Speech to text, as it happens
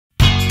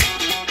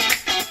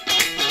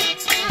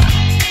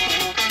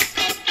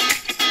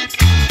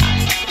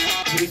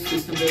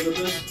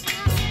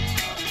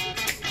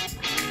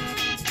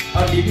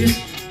DBS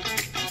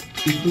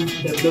improve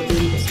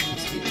developing customer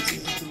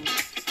experiences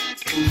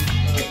to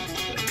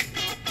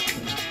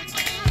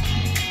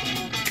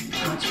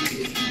much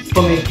easier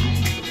for me.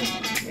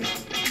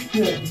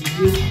 Yeah,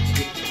 DBS.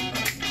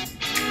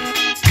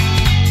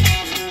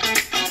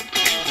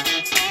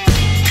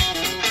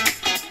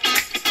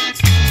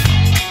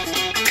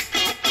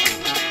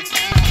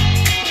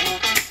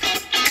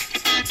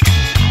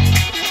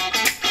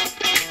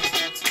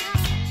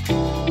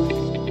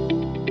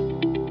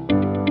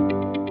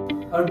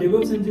 Our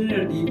DevOps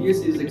engineer at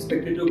DBS is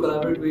expected to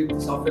collaborate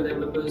with software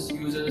developers,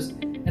 users,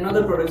 and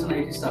other products and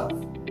IT staff.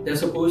 They are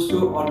supposed to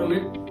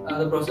automate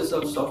the process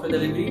of software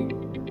delivery.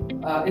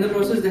 In the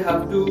process, they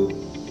have to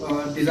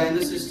design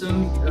the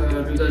system,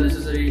 do the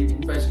necessary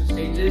infrastructure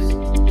changes.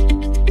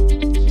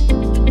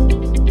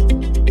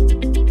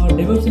 Our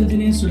DevOps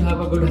engineers should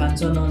have a good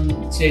hands-on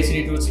on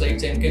CI/CD tools like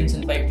Jenkins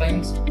and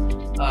pipelines.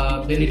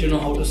 They need to know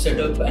how to set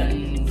up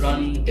and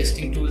run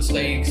testing tools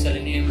like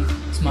Selenium,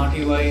 Smart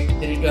UI.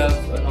 They need to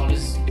have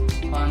knowledge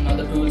on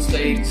other tools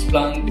like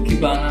Splunk,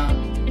 Kibana,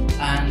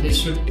 and they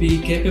should be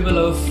capable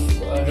of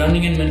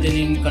running and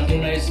maintaining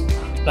containerized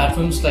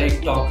platforms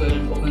like Docker,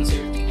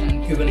 OpenShift,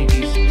 and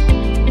Kubernetes.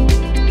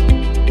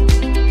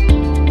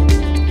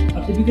 A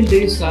typical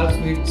day starts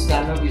with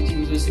stand-up with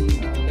users and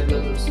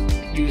developers.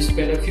 You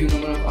spend a few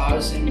number of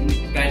hours in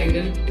guiding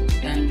them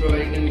and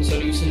providing them with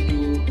solutions to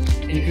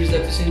increase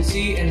the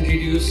efficiency and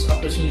reduce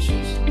operational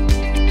issues.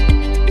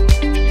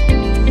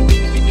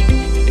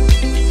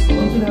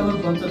 One should have a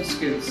bunch of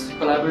skills.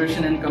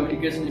 Collaboration and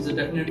communication is a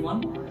definite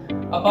one.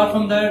 Apart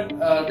from that,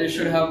 they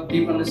should have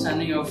deep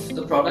understanding of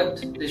the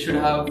product. They should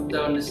have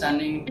the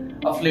understanding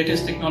of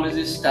latest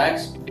technology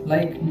stacks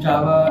like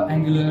Java,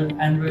 Angular,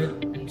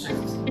 Android, and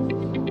Swift.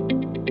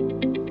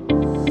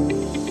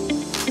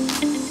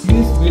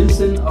 DBS builds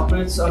and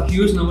operates a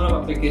huge number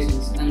of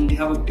applications, and they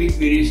have a big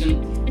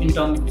variation in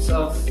terms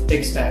of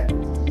tech stack.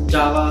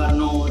 Java,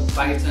 Node,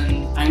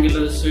 Python,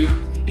 Angular, Swift,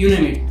 you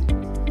name it.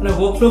 And a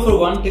workflow for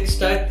one tech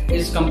stack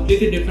is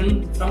completely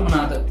different from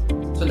another.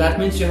 So that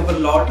means you have a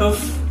lot of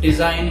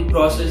design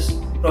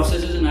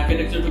processes and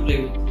architecture to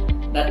play with.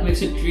 That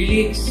makes it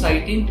really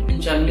exciting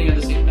and challenging at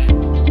the same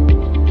time.